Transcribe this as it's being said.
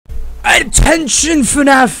Attention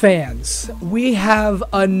FNaF fans, we have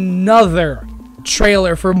another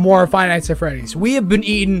trailer for more Five Nights at Freddy's. We have been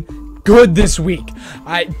eating good this week.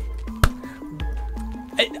 I'm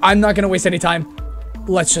not gonna waste any time.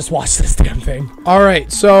 Let's just watch this damn thing. All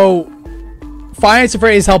right, so Five Nights at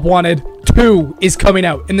Freddy's Help Wanted 2 is coming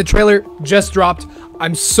out, and the trailer just dropped.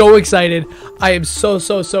 I'm so excited. I am so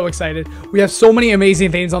excited. We have so many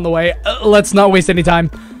amazing things on the way. Let's not waste any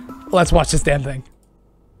time. Let's watch this damn thing.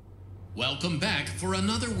 Welcome back for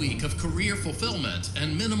another week of career fulfillment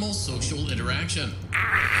and minimal social interaction. We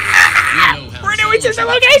know how we're doing this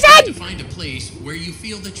location to find a place where you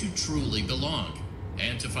feel that you truly belong,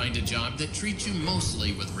 and to find a job that treats you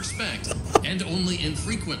mostly with respect and only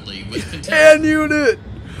infrequently with contempt. And unit.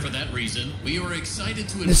 For that reason, we are excited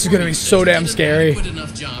to. This is gonna be so damn scary. Good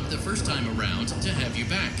enough job the first time around to have you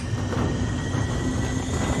back.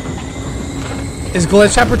 Is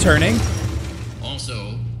Glitch returning?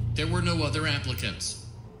 Also, there were no other applicants.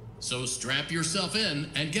 So strap yourself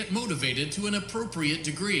in and get motivated to an appropriate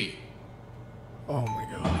degree. Oh my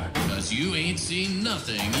god. Because you ain't seen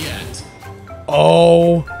nothing yet.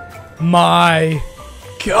 Oh my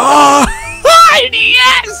god.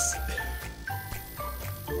 Yes!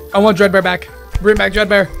 I want Dreadbear back. Bring back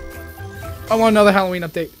Dreadbear. I want another Halloween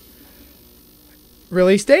update.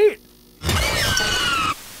 Release date?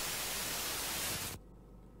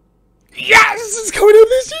 Yes! It's coming out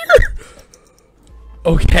this year!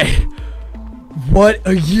 Okay. What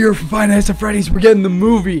a year for Five Nights at Freddy's. We're getting the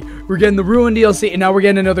movie. We're getting the Ruin DLC. And now we're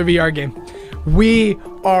getting another VR game. We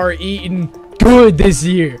are eating good this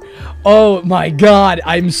year. Oh my god.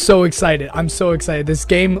 I'm so excited. I'm so excited. This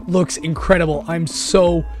game looks incredible. I'm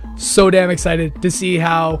so damn excited to see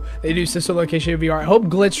how they do sister location VR. I hope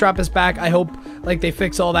Glitch Trap is back. I hope like they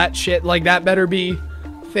fix all that shit. Like that better be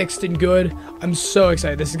fixed and good. I'm so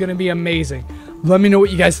excited. This is gonna be amazing. Let me know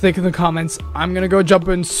what you guys think in the comments. I'm gonna go jump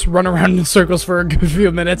and run around in circles for a good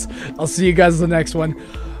few minutes. I'll see you guys in the next one.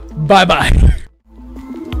 Bye bye.